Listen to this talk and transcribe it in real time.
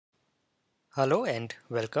Hello and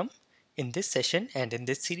welcome. In this session and in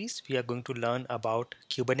this series, we are going to learn about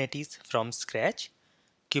Kubernetes from scratch.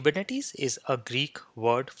 Kubernetes is a Greek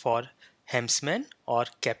word for helmsman or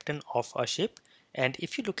captain of a ship. And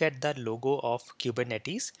if you look at the logo of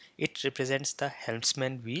Kubernetes, it represents the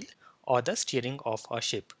helmsman wheel or the steering of a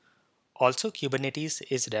ship. Also, Kubernetes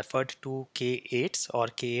is referred to K8s or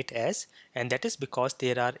K8s, and that is because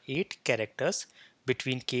there are 8 characters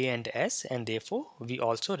between K and S, and therefore we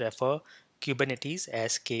also refer Kubernetes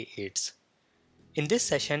as K8s. In this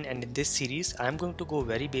session and in this series, I'm going to go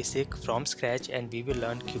very basic from scratch and we will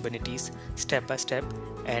learn Kubernetes step by step,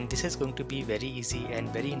 and this is going to be very easy and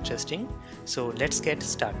very interesting. So let's get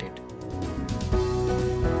started.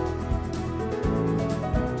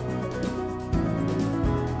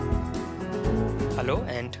 Hello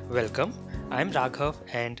and welcome. I'm Raghav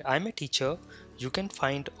and I'm a teacher. You can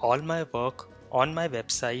find all my work on my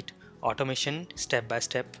website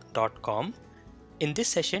automationstepbystep.com. In this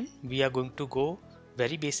session, we are going to go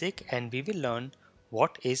very basic and we will learn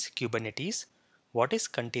what is Kubernetes, what is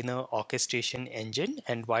container orchestration engine,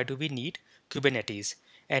 and why do we need Kubernetes.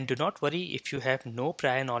 And do not worry if you have no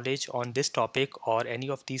prior knowledge on this topic or any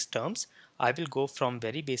of these terms. I will go from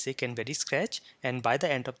very basic and very scratch, and by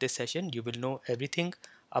the end of this session, you will know everything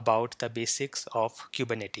about the basics of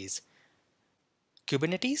Kubernetes.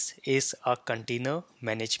 Kubernetes is a container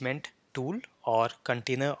management tool or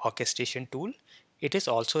container orchestration tool. It is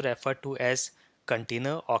also referred to as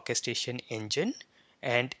container orchestration engine.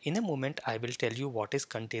 And in a moment, I will tell you what is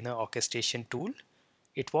container orchestration tool.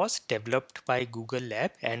 It was developed by Google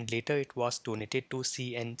Lab and later it was donated to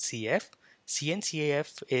CNCF.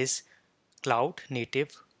 CNCF is Cloud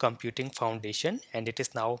Native Computing Foundation and it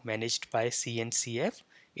is now managed by CNCF.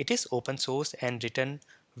 It is open source and written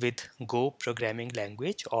with Go programming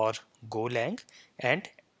language or Golang, and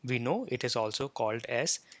we know it is also called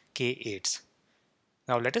as K8s.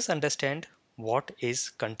 Now let us understand what is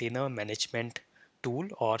container management tool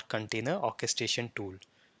or container orchestration tool.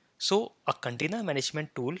 So a container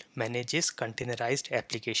management tool manages containerized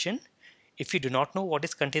application. If you do not know what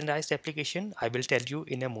is containerized application, I will tell you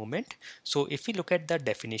in a moment. So if we look at the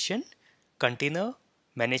definition, container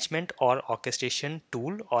management or orchestration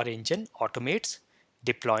tool or engine automates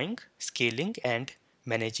deploying, scaling, and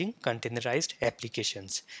managing containerized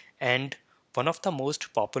applications. And one of the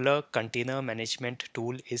most popular container management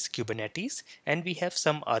tool is Kubernetes, and we have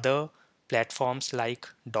some other platforms like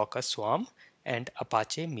Docker Swarm and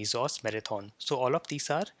Apache Mesos Marathon. So all of these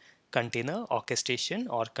are container orchestration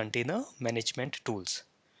or container management tools.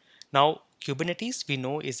 Now, Kubernetes we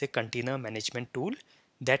know is a container management tool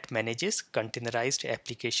that manages containerized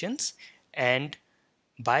applications, and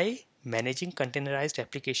by managing containerized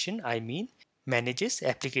application, I mean manages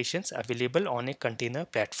applications available on a container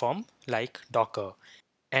platform like Docker.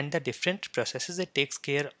 And the different processes it takes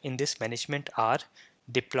care in this management are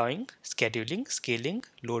deploying, scheduling, scaling,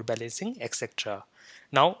 load balancing, etc.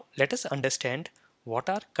 Now let us understand what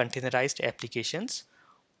are containerized applications.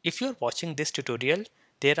 If you're watching this tutorial,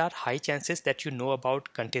 there are high chances that you know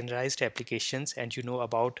about containerized applications and you know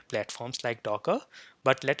about platforms like Docker,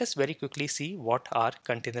 but let us very quickly see what are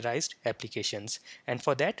containerized applications. And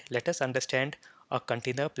for that, let us understand a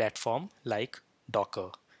container platform like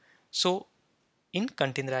Docker. So in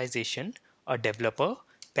containerization, a developer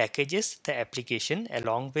packages the application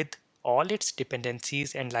along with all its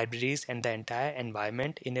dependencies and libraries and the entire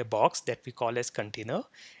environment in a box that we call as container,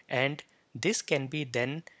 and this can be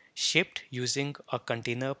then shipped using a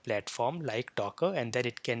container platform like Docker, and then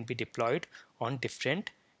it can be deployed on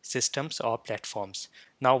different systems or platforms.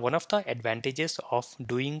 Now, one of the advantages of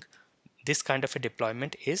doing this kind of a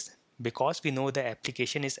deployment is because we know the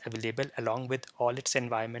application is available along with all its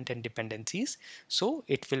environment and dependencies, so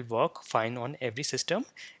it will work fine on every system,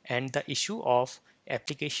 and the issue of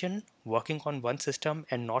application working on one system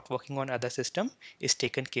and not working on other system is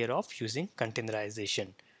taken care of using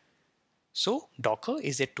containerization. So Docker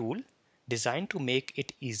is a tool designed to make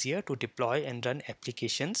it easier to deploy and run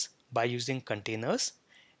applications by using containers,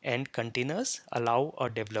 and containers allow a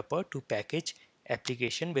developer to package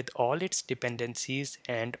application with all its dependencies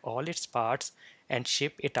and all its parts and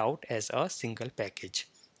ship it out as a single package.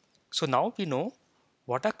 So now we know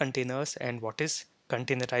what are containers and what is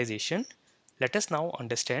containerization. Let us now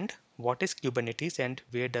understand what is Kubernetes and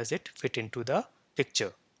where does it fit into the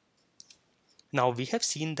picture. Now we have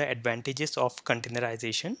seen the advantages of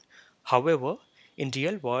containerization. However, in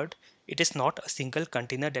real world, it is not a single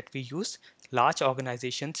container that we use. Large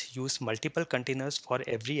organizations use multiple containers for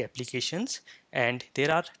every applications, and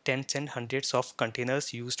there are tens and hundreds of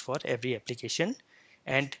containers used for every application.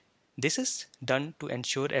 And this is done to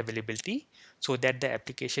ensure availability. so that the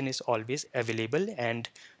application is always available, and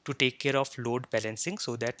to take care of load balancing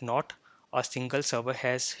so that not a single server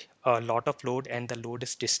has a lot of load and the load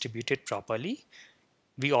is distributed properly.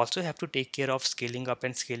 We also have to take care of scaling up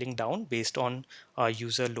and scaling down based on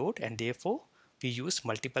user load, and therefore we use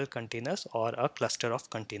multiple containers or a cluster of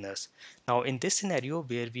containers. Now in this scenario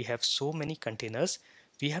where we have so many containers,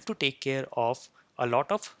 we have to take care of a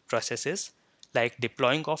lot of processes like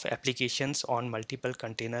deploying of applications on multiple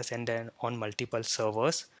containers and then on multiple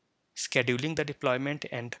servers, scheduling the deployment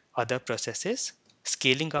and other processes,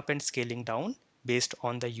 scaling up and scaling down based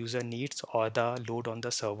on the user needs or the load on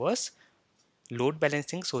the servers, load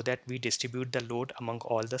balancing so that we distribute the load among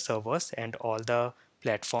all the servers and all the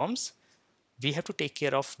platforms. We have to take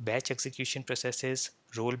care of batch execution processes,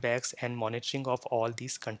 rollbacks, and monitoring of all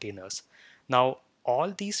these containers. Now,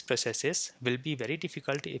 all these processes will be very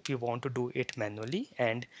difficult if you want to do it manually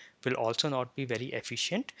and will also not be very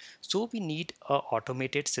efficient. So we need a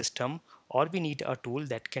automated system, or we need a tool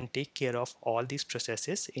that can take care of all these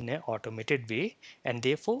processes in an automated way, and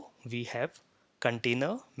therefore we have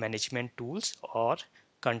container management tools or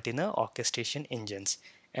container orchestration engines.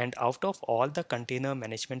 And out of all the container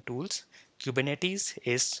management tools, Kubernetes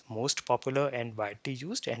is most popular and widely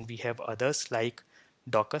used, and we have others like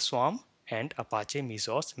Docker Swarm and Apache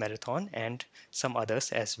Mesos Marathon and some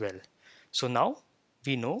others as well. So now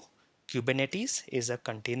we know Kubernetes is a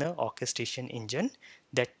container orchestration engine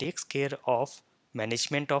that takes care of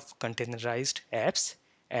management of containerized apps,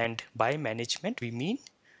 and by management we mean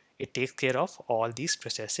it takes care of all these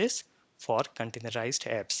processes for containerized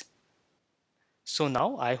apps. So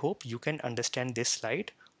now I hope you can understand this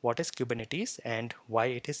slide, what is Kubernetes and why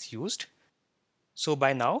it is used. So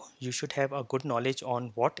by now you should have a good knowledge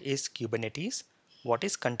on what is Kubernetes, what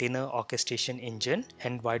is container orchestration engine,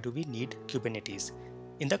 and why do we need Kubernetes.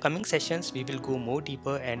 In the coming sessions, we will go more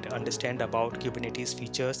deeper and understand about Kubernetes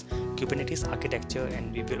features, Kubernetes architecture,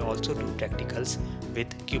 and we will also do practicals with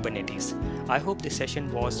Kubernetes. I hope this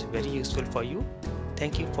session was very useful for you.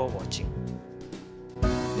 Thank you for watching.